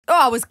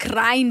I was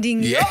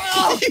grinding. Yeah.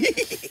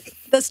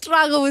 The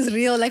struggle was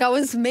real. Like I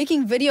was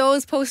making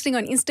videos, posting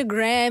on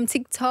Instagram,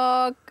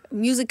 TikTok,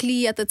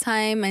 Musically at the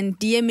time, and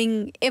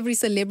DMing every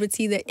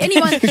celebrity that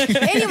anyone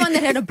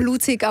that had a blue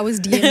tick, I was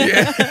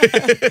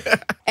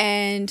DMing.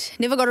 And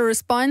never got a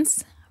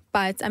response.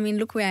 But I mean,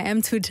 look where I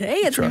am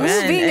today. It's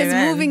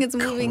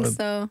moving.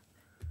 So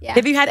yeah.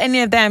 Have you had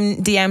any of them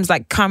DMs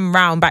like come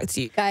round back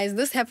to you? Guys,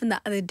 this happened the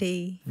other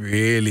day.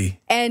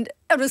 Really? And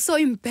it was so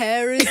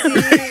embarrassing.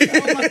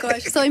 Oh my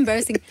gosh, so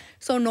embarrassing.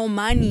 So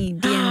Normani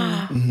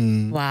DM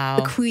me, Wow.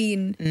 the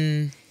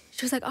queen.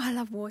 She was like, oh, I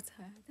love water.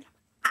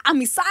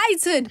 I'm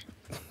excited.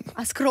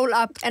 I scroll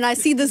up and I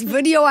see this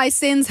video I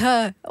sent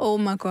her. Oh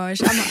my gosh.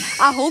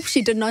 I hope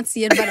she did not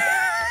see it, but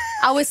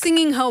I was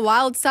singing her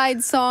Wild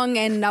Side song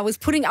and I was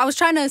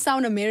trying to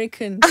sound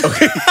American.